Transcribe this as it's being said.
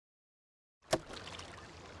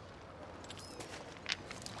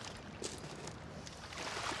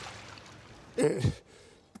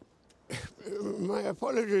My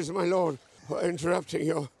apologies, my lord, for interrupting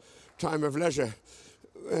your time of leisure.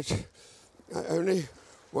 But I only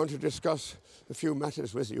want to discuss a few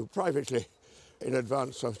matters with you privately in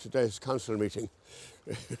advance of today's council meeting.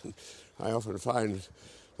 I often find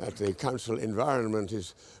that the council environment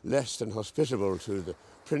is less than hospitable to the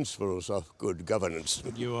principles of good governance.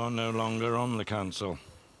 You are no longer on the council,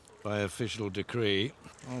 by official decree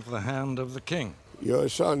of the hand of the king. Your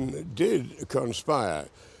son did conspire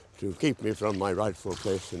to keep me from my rightful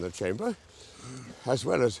place in the chamber, as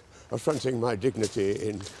well as affronting my dignity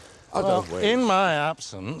in other ways. In my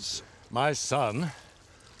absence, my son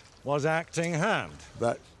was acting hand.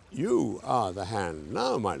 But you are the hand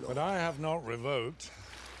now, my lord. But I have not revoked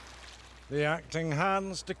the acting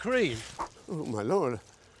hand's decree. Oh, my lord,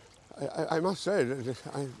 I must say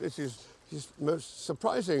that this is most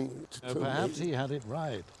surprising to perhaps me. he had it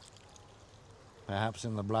right. Perhaps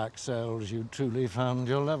in the black cells you truly found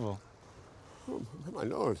your level. Oh, my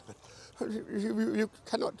lord, you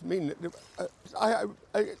cannot mean that.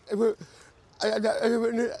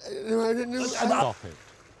 Stop it.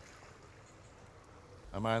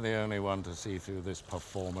 Am I the only one to see through this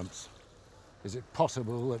performance? Is it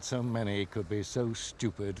possible that so many could be so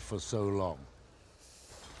stupid for so long?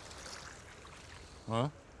 Huh?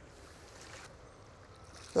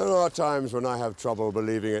 There are times when I have trouble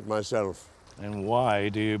believing it myself. And why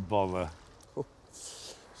do you bother? Oh,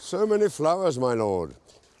 so many flowers, my lord,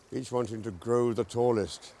 each wanting to grow the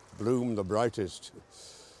tallest, bloom the brightest.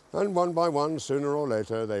 And one by one, sooner or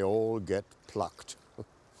later, they all get plucked.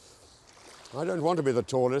 I don't want to be the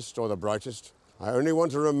tallest or the brightest. I only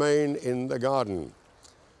want to remain in the garden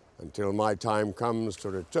until my time comes to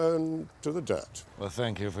return to the dirt. Well,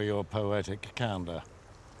 thank you for your poetic candor.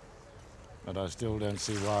 But I still don't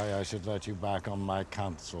see why I should let you back on my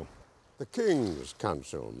council. The King's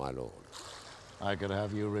council, my lord. I could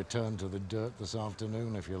have you return to the dirt this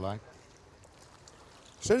afternoon, if you like.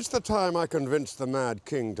 Since the time I convinced the Mad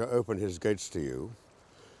King to open his gates to you,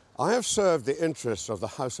 I have served the interests of the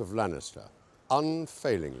House of Lannister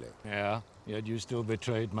unfailingly. Yeah, yet you still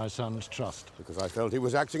betrayed my son's trust. Because I felt he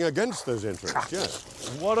was acting against those interests, yes.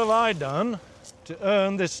 What have I done to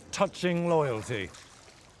earn this touching loyalty?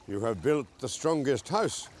 You have built the strongest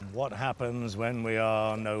house. What happens when we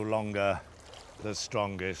are no longer the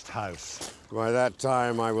strongest house? By that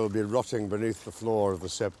time, I will be rotting beneath the floor of the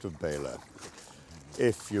Sept of Baelor,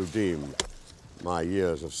 if you deem my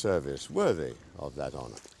years of service worthy of that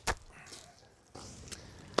honor.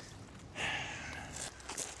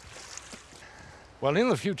 Well, in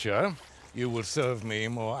the future, you will serve me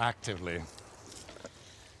more actively,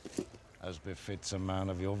 as befits a man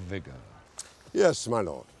of your vigor. Yes, my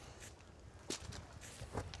lord.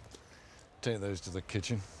 Take those to the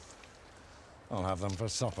kitchen. I'll have them for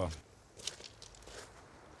supper.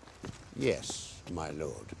 Yes, my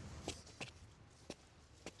lord.